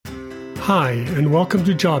Hi, and welcome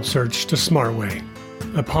to Job Search the Smart Way,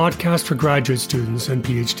 a podcast for graduate students and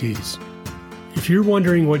PhDs. If you're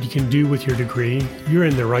wondering what you can do with your degree, you're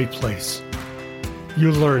in the right place.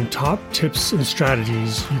 You'll learn top tips and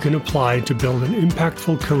strategies you can apply to build an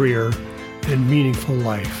impactful career and meaningful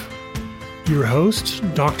life. Your host,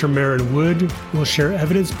 Dr. Maren Wood, will share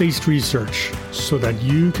evidence-based research so that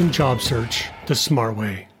you can job search the smart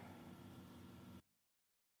way.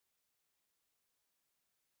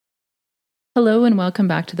 Hello and welcome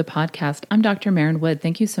back to the podcast. I'm Dr. Maren Wood.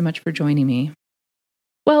 Thank you so much for joining me.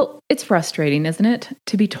 Well, it's frustrating, isn't it,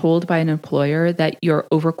 to be told by an employer that you're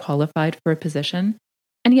overqualified for a position.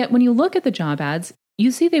 And yet when you look at the job ads,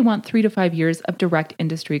 you see they want 3 to 5 years of direct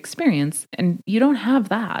industry experience, and you don't have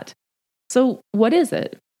that. So what is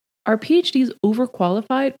it? Are PhDs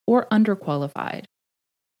overqualified or underqualified?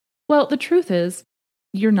 Well, the truth is,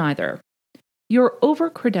 you're neither. You're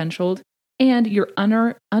over-credentialed and you're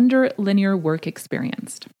under linear work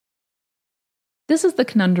experienced. This is the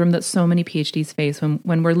conundrum that so many PhDs face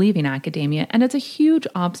when we're leaving academia, and it's a huge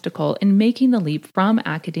obstacle in making the leap from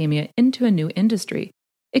academia into a new industry.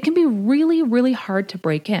 It can be really, really hard to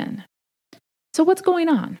break in. So what's going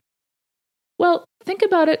on? Well, think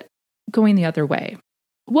about it going the other way.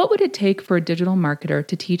 What would it take for a digital marketer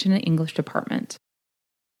to teach in an English department?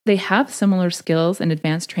 They have similar skills and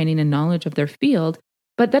advanced training and knowledge of their field,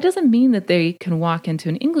 but that doesn't mean that they can walk into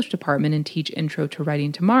an English department and teach intro to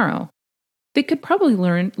writing tomorrow. They could probably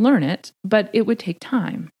learn it, but it would take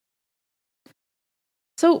time.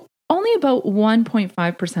 So only about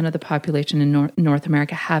 1.5% of the population in North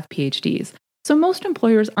America have PhDs. So most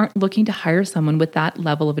employers aren't looking to hire someone with that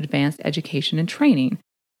level of advanced education and training.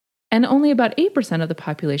 And only about 8% of the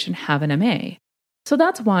population have an MA. So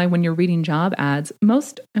that's why when you're reading job ads,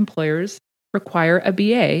 most employers require a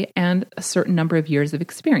BA and a certain number of years of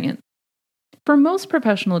experience. For most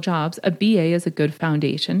professional jobs, a BA is a good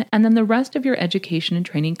foundation, and then the rest of your education and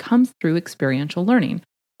training comes through experiential learning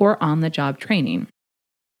or on-the-job training.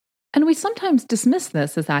 And we sometimes dismiss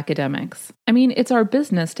this as academics. I mean, it's our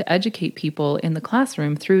business to educate people in the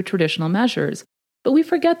classroom through traditional measures, but we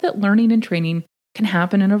forget that learning and training can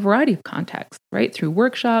happen in a variety of contexts, right? Through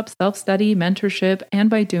workshops, self-study, mentorship, and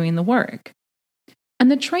by doing the work. And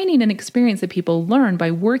the training and experience that people learn by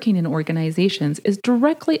working in organizations is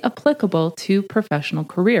directly applicable to professional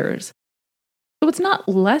careers. So it's not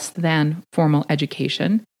less than formal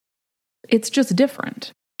education, it's just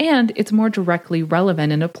different. And it's more directly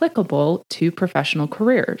relevant and applicable to professional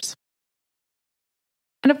careers.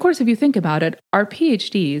 And of course, if you think about it, our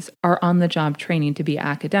PhDs are on-the-job training to be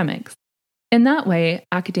academics. In that way,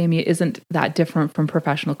 academia isn't that different from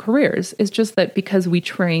professional careers. It's just that because we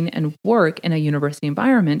train and work in a university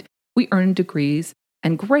environment, we earn degrees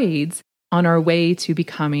and grades on our way to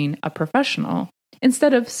becoming a professional,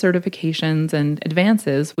 instead of certifications and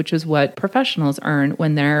advances, which is what professionals earn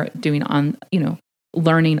when they're doing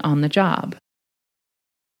learning on the job.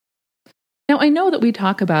 Now, I know that we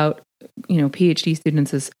talk about, PhD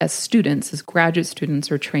students as graduate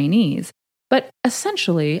students or trainees. But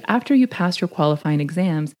essentially, after you pass your qualifying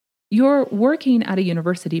exams, you're working at a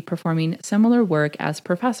university performing similar work as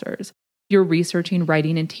professors. You're researching,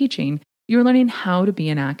 writing, and teaching. You're learning how to be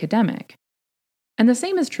an academic. And the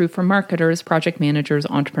same is true for marketers, project managers,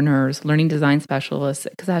 entrepreneurs, learning design specialists,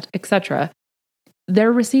 etc.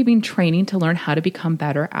 They're receiving training to learn how to become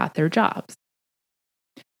better at their jobs.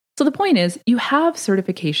 So the point is, you have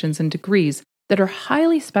certifications and degrees that are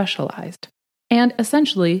highly specialized and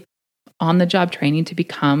essentially on-the-job training to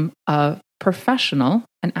become a professional,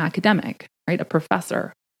 an academic, right? A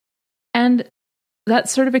professor. And that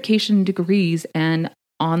certification degrees and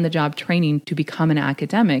on-the-job training to become an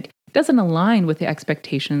academic doesn't align with the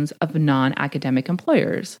expectations of non-academic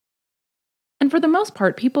employers. And for the most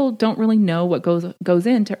part, people don't really know what goes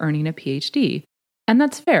into earning a PhD. And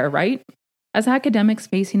that's fair, right? As academics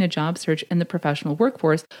facing a job search in the professional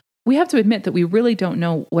workforce, we have to admit that we really don't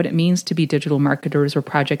know what it means to be digital marketers or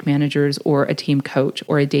project managers or a team coach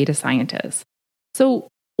or a data scientist. So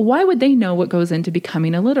why would they know what goes into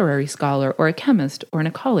becoming a literary scholar or a chemist or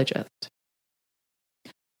an ecologist?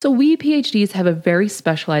 So we PhDs have a very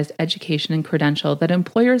specialized education and credential that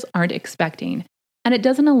employers aren't expecting, and it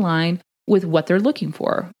doesn't align with what they're looking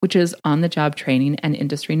for, which is on-the-job training and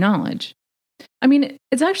industry knowledge. I mean,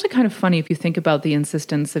 it's actually kind of funny if you think about the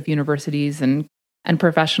insistence of universities and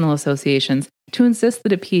professional associations to insist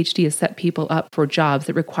that a PhD has set people up for jobs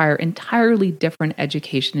that require entirely different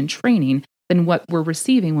education and training than what we're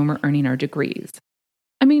receiving when we're earning our degrees.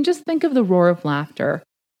 I mean, just think of the roar of laughter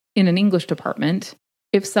in an English department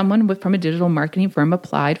if someone from a digital marketing firm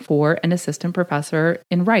applied for an assistant professor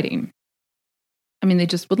in writing. I mean, they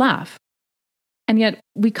just would laugh. And yet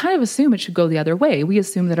we kind of assume it should go the other way. We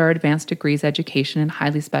assume that our advanced degrees, education, and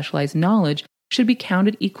highly specialized knowledge should be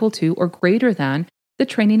counted equal to or greater than the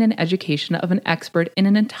training and education of an expert in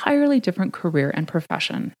an entirely different career and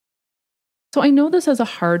profession. So I know this is a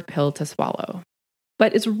hard pill to swallow,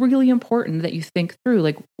 but it's really important that you think through,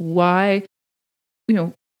 like, why,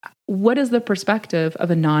 what is the perspective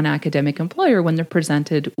of a non-academic employer when they're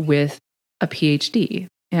presented with a PhD?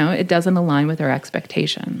 It doesn't align with their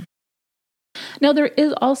expectation. Now, there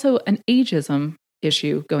is also an ageism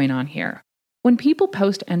issue going on here. When people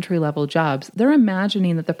post entry-level jobs, they're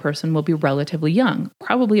imagining that the person will be relatively young,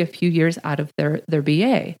 probably a few years out of their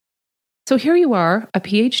BA. So here you are, a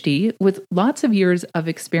PhD with lots of years of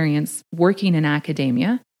experience working in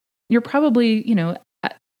academia. You're probably,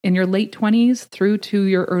 in your late 20s through to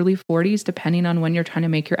your early 40s, depending on when you're trying to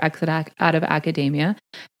make your exit out of academia.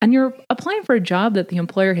 And you're applying for a job that the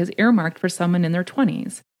employer has earmarked for someone in their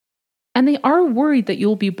 20s. And they are worried that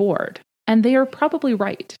you'll be bored. And they are probably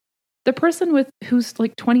right. The person who's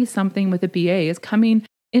like 20-something with a BA is coming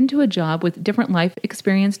into a job with different life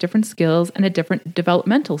experience, different skills, and a different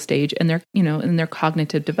developmental stage in their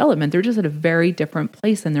cognitive development. They're just at a very different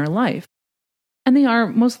place in their life. And they are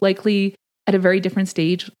most likely at a very different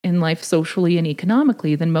stage in life socially and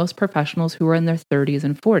economically than most professionals who are in their 30s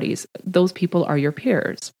and 40s. Those people are your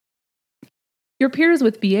peers. Your peers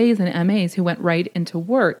with BAs and MAs who went right into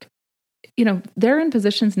work, they're in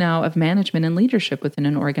positions now of management and leadership within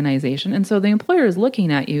an organization. And so the employer is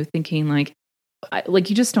looking at you thinking like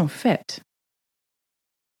you just don't fit.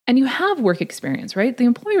 And you have work experience, right? The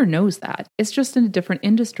employer knows that. It's just in a different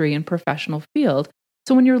industry and professional field.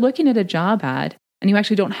 So when you're looking at a job ad and you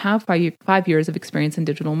actually don't have 5 years of experience in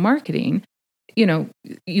digital marketing,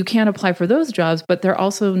 you can't apply for those jobs, but they're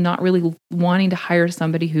also not really wanting to hire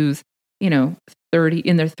somebody who's, 30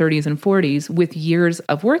 in their 30s and 40s with years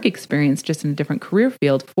of work experience just in a different career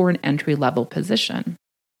field for an entry-level position.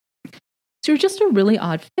 So you're just a really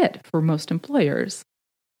odd fit for most employers.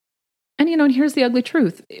 And, and here's the ugly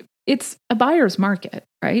truth. It's a buyer's market,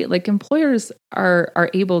 right? Like employers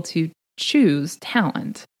are able to choose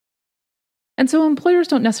talent. And so employers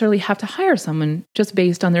don't necessarily have to hire someone just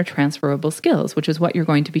based on their transferable skills, which is what you're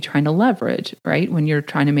going to be trying to leverage, right? When you're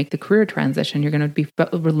trying to make the career transition, you're going to be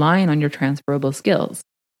relying on your transferable skills.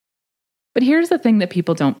 But here's the thing that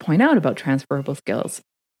people don't point out about transferable skills.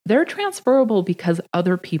 They're transferable because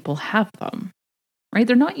other people have them, right?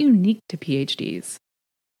 They're not unique to PhDs.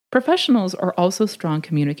 Professionals are also strong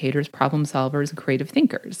communicators, problem solvers, and creative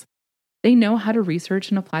thinkers. They know how to research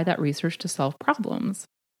and apply that research to solve problems.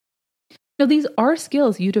 Now, these are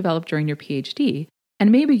skills you develop during your PhD,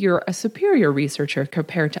 and maybe you're a superior researcher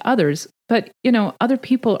compared to others, but, other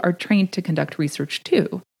people are trained to conduct research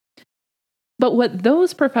too. But what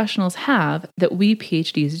those professionals have that we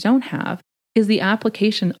PhDs don't have is the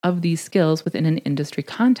application of these skills within an industry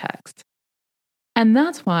context. And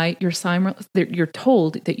that's why you're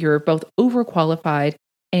told that you're both overqualified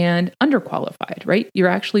and underqualified, right? You're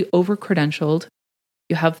actually over-credentialed.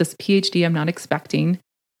 You have this PhD I'm not expecting.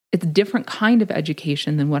 It's a different kind of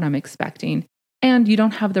education than what I'm expecting. And you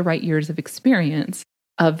don't have the right years of experience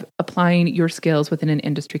of applying your skills within an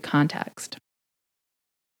industry context.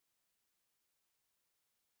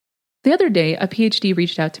 The other day, a PhD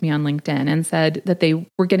reached out to me on LinkedIn and said that they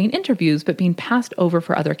were getting interviews but being passed over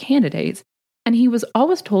for other candidates. And he was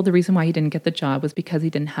always told the reason why he didn't get the job was because he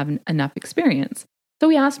didn't have enough experience. So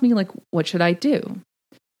he asked me, what should I do?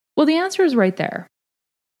 Well, the answer is right there.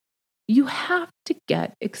 You have to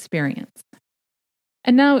get experience.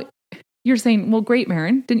 And now you're saying, well, great,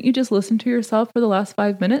 Maren, didn't you just listen to yourself for the last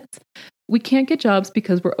 5 minutes? We can't get jobs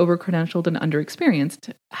because we're over-credentialed and under-experienced.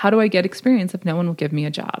 How do I get experience if no one will give me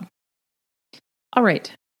a job? All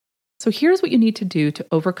right, so here's what you need to do to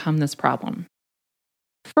overcome this problem.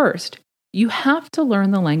 First, you have to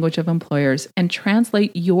learn the language of employers and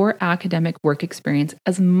translate your academic work experience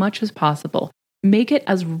as much as possible. Make it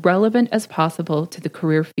as relevant as possible to the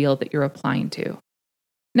career field that you're applying to.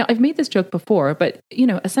 Now, I've made this joke before, but,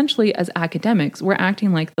 essentially as academics, we're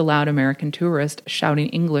acting like the loud American tourist shouting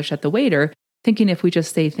English at the waiter, thinking if we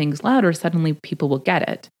just say things louder, suddenly people will get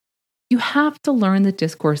it. You have to learn the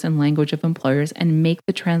discourse and language of employers and make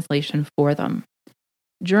the translation for them.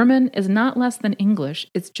 German is not less than English,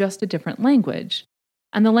 it's just a different language.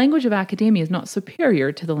 And the language of academia is not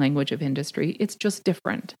superior to the language of industry, it's just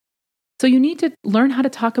different. So you need to learn how to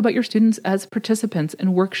talk about your students as participants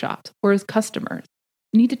in workshops or as customers.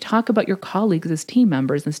 You need to talk about your colleagues as team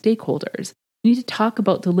members and stakeholders. You need to talk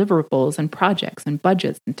about deliverables and projects and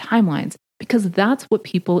budgets and timelines because that's what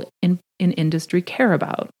people in industry care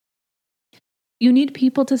about. You need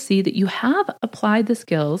people to see that you have applied the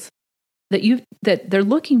skills that they're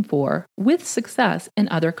looking for with success in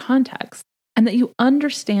other contexts, and that you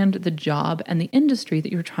understand the job and the industry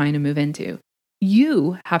that you're trying to move into.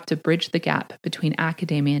 You have to bridge the gap between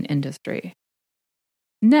academia and industry.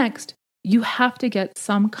 Next, you have to get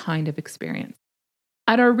some kind of experience.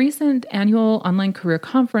 At our recent annual online career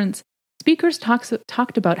conference, speakers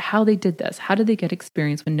talked about how they did this. How did they get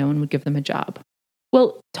experience when no one would give them a job?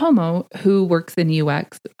 Well, Tomo, who works in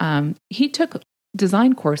UX, he took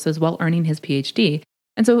design courses while earning his PhD.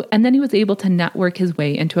 And then he was able to network his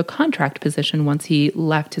way into a contract position once he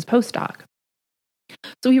left his postdoc.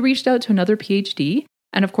 So he reached out to another PhD.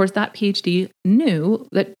 And of course, that PhD knew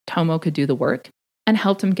that Tomo could do the work and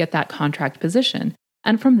helped him get that contract position.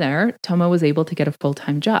 And from there, Tomo was able to get a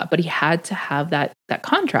full-time job, but he had to have that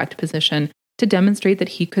contract position to demonstrate that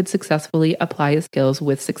he could successfully apply his skills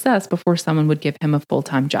with success before someone would give him a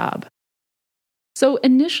full-time job. So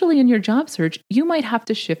initially in your job search, you might have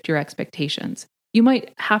to shift your expectations. You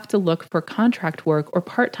might have to look for contract work or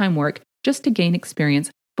part-time work just to gain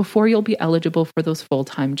experience before you'll be eligible for those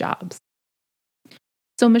full-time jobs.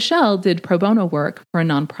 So Michelle did pro bono work for a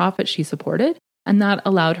nonprofit she supported, and that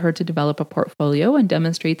allowed her to develop a portfolio and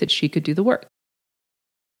demonstrate that she could do the work.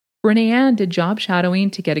 Renee Ann did job shadowing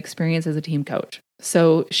to get experience as a team coach.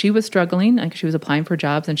 So she was struggling, like she was applying for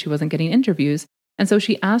jobs and she wasn't getting interviews. And so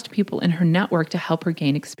she asked people in her network to help her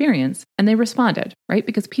gain experience, and they responded, right?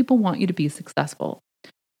 Because people want you to be successful.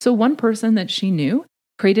 So one person that she knew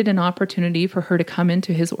created an opportunity for her to come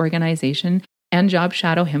into his organization and job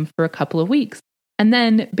shadow him for a couple of weeks. And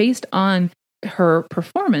then based on her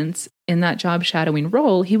performance in that job shadowing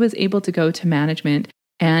role, he was able to go to management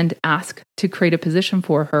and ask to create a position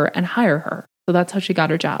for her and hire her. So that's how she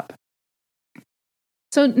got her job.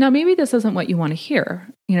 So now maybe this isn't what you want to hear.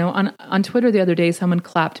 You know, on Twitter the other day, someone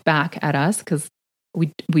clapped back at us because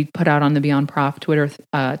we put out on the Beyond Prof Twitter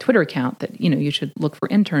account that, you know, you should look for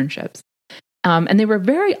internships. And they were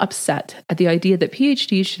very upset at the idea that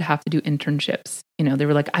PhDs should have to do internships. You know, they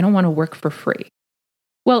were like, I don't want to work for free.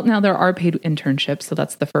 Well, now there are paid internships, so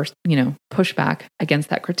that's the first, pushback against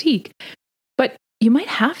that critique. But you might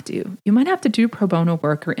have to. You might have to do pro bono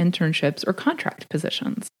work or internships or contract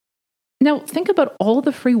positions. Now, think about all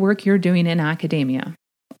the free work you're doing in academia.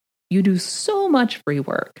 You do so much free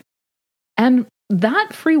work. And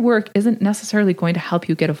that free work isn't necessarily going to help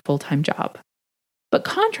you get a full-time job. But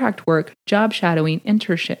contract work, job shadowing,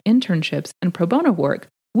 internships, and pro bono work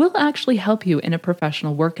will actually help you in a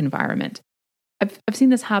professional work environment. I've seen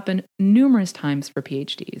this happen numerous times for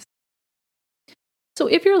PhDs. So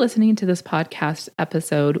if you're listening to this podcast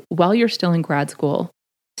episode while you're still in grad school,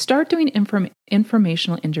 start doing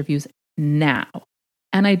informational interviews now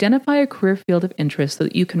and identify a career field of interest so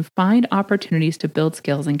that you can find opportunities to build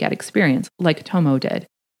skills and get experience like Tomo did.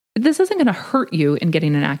 This isn't going to hurt you in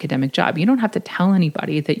getting an academic job. You don't have to tell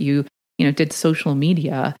anybody that you did social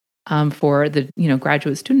media for the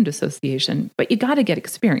Graduate Student Association, but you got to get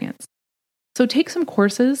experience. So take some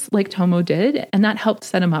courses like Tomo did, and that helped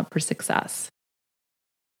set him up for success.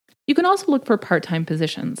 You can also look for part-time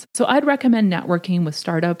positions. So I'd recommend networking with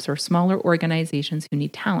startups or smaller organizations who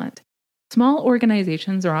need talent. Small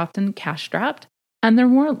organizations are often cash-strapped, and they're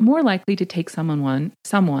more likely to take someone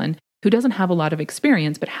who doesn't have a lot of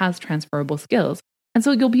experience but has transferable skills. And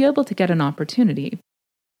so you'll be able to get an opportunity.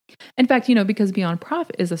 In fact, because Beyond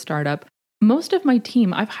Prof is a startup, most of my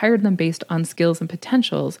team, I've hired them based on skills and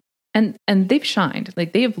potentials. And they've shined.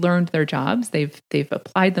 Like they've learned their jobs, they've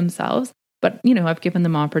applied themselves, but I've given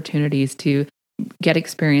them opportunities to get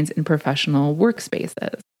experience in professional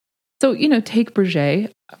workspaces. So take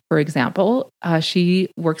Brigitte, for example.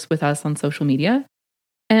 She works with us on social media,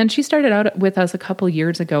 and she started out with us a couple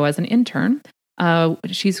years ago as an intern.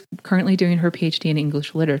 She's currently doing her PhD in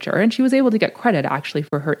English literature, and she was able to get credit actually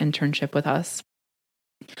for her internship with us.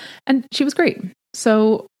 And she was great.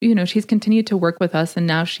 So, she's continued to work with us, and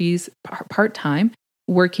now she's part-time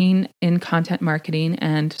working in content marketing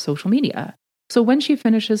and social media. So when she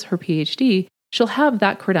finishes her PhD, she'll have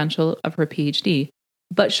that credential of her PhD,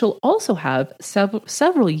 but she'll also have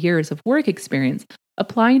several years of work experience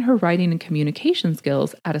applying her writing and communication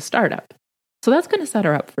skills at a startup. So that's going to set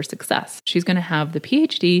her up for success. She's going to have the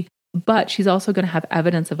PhD, but she's also going to have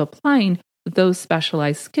evidence of applying those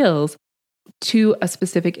specialized skills to a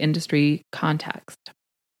specific industry context.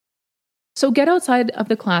 So get outside of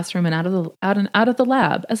the classroom and out of the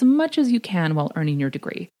lab as much as you can while earning your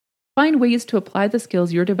degree. Find ways to apply the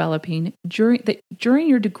skills you're developing during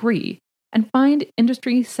your degree, and find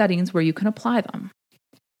industry settings where you can apply them.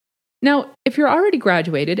 Now, if you're already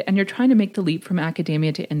graduated and you're trying to make the leap from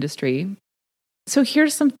academia to industry, so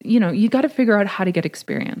here's some, you got to figure out how to get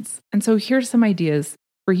experience. And so here's some ideas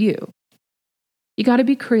for you. You got to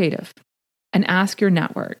be creative and ask your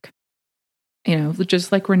network.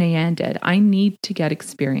 Just like Renee Ann did, I need to get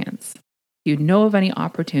experience. You know of any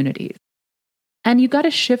opportunities. And you got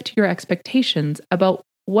to shift your expectations about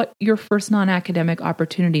what your first non-academic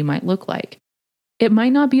opportunity might look like. It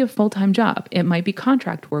might not be a full-time job. It might be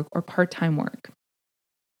contract work or part-time work.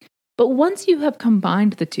 But once you have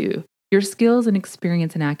combined the two, your skills and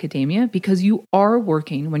experience in academia, because you are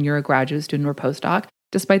working when you're a graduate student or postdoc,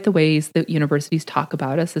 despite the ways that universities talk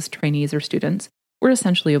about us as trainees or students, we're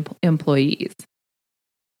essentially employees.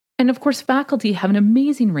 And of course, faculty have an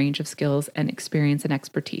amazing range of skills and experience and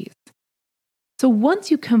expertise. So once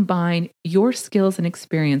you combine your skills and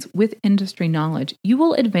experience with industry knowledge, you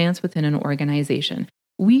will advance within an organization.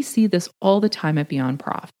 We see this all the time at Beyond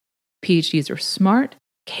Prof. PhDs are smart,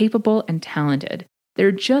 capable, and talented.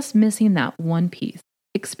 They're just missing that one piece,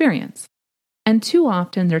 experience. And too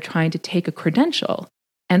often they're trying to take a credential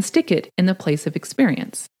and stick it in the place of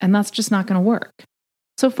experience. And that's just not going to work.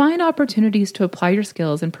 So find opportunities to apply your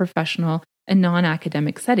skills in professional and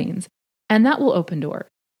non-academic settings, and that will open doors.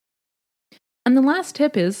 And the last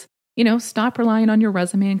tip is, stop relying on your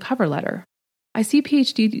resume and cover letter. I see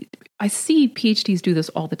PhDs do this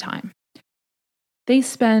all the time. They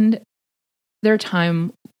spend their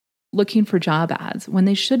time looking for job ads when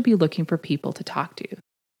they should be looking for people to talk to.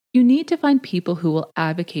 You need to find people who will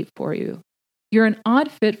advocate for you. You're an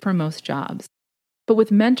odd fit for most jobs, but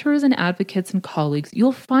with mentors and advocates and colleagues,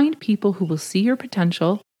 you'll find people who will see your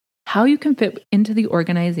potential, how you can fit into the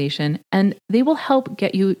organization, and they will help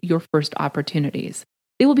get you your first opportunities.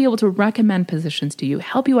 They will be able to recommend positions to you,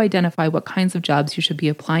 help you identify what kinds of jobs you should be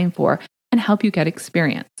applying for, and help you get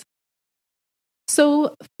experience.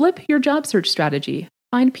 So flip your job search strategy.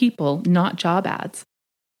 Find people, not job ads.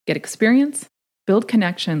 Get experience, build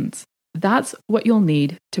connections. That's what you'll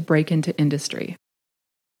need to break into industry.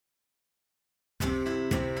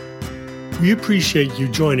 We appreciate you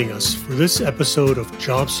joining us for this episode of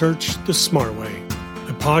Job Search the Smart Way,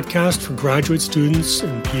 a podcast for graduate students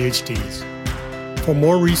and PhDs. For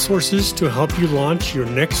more resources to help you launch your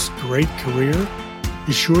next great career,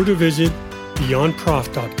 be sure to visit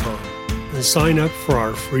beyondprof.com and sign up for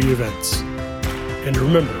our free events. And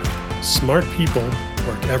remember, smart people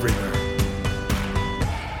work everywhere.